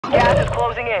Gas is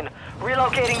closing in.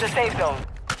 Relocating the safe zone.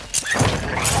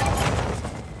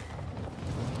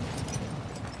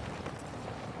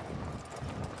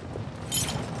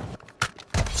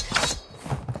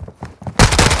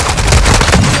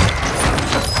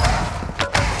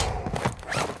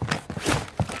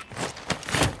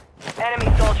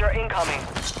 Enemy soldier incoming.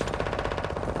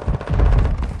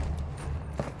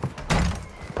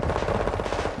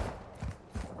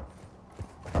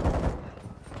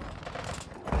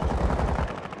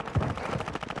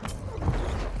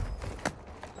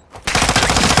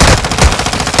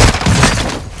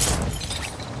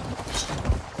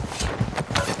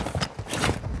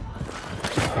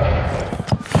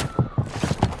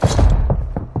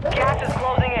 Gas is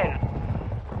closing in.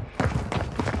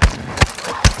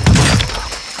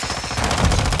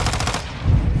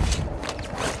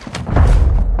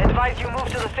 Advise you move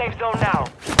to the safe zone now.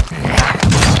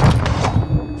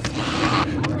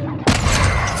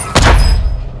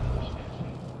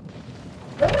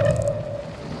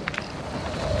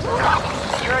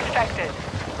 You're infected.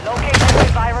 Locate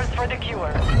antivirus for the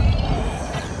cure.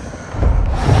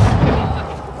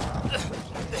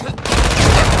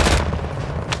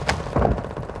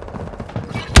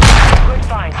 Good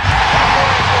find.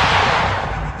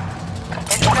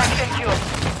 Infection cure.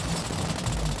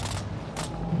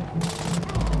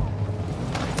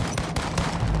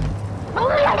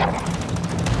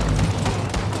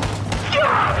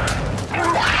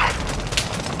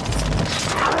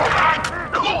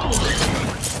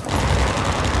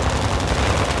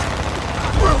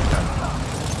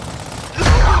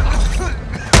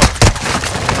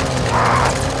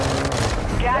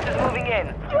 Gas is moving in.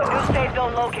 New safe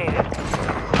zone located.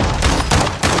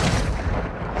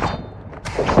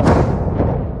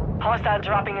 Hostile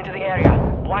dropping into the area.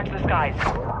 Watch the skies.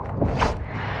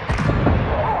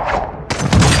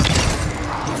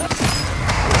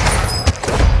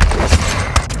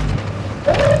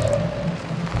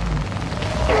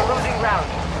 You're losing ground.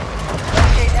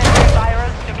 Locate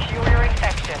antivirus to cure your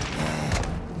infection.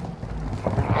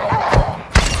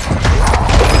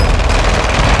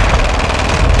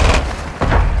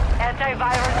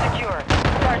 Antivirus secure.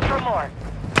 Search for more.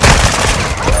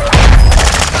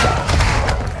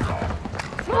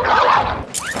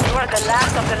 You are the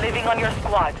last of the living on your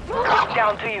squad. It's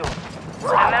down to you.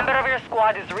 A member of your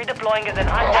squad is redeploying as an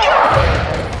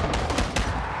undead.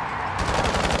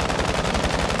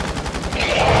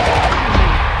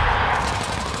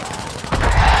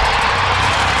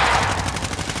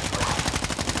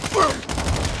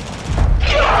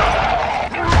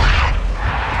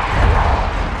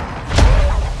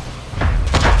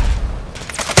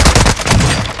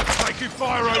 Taking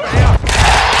fire over here!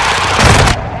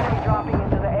 Enemy dropping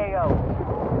into the AO.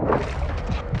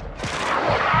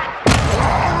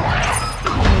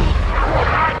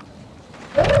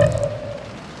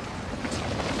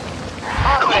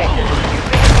 Operator, you've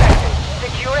been infected.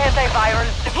 Secure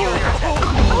antivirus to kill yourself.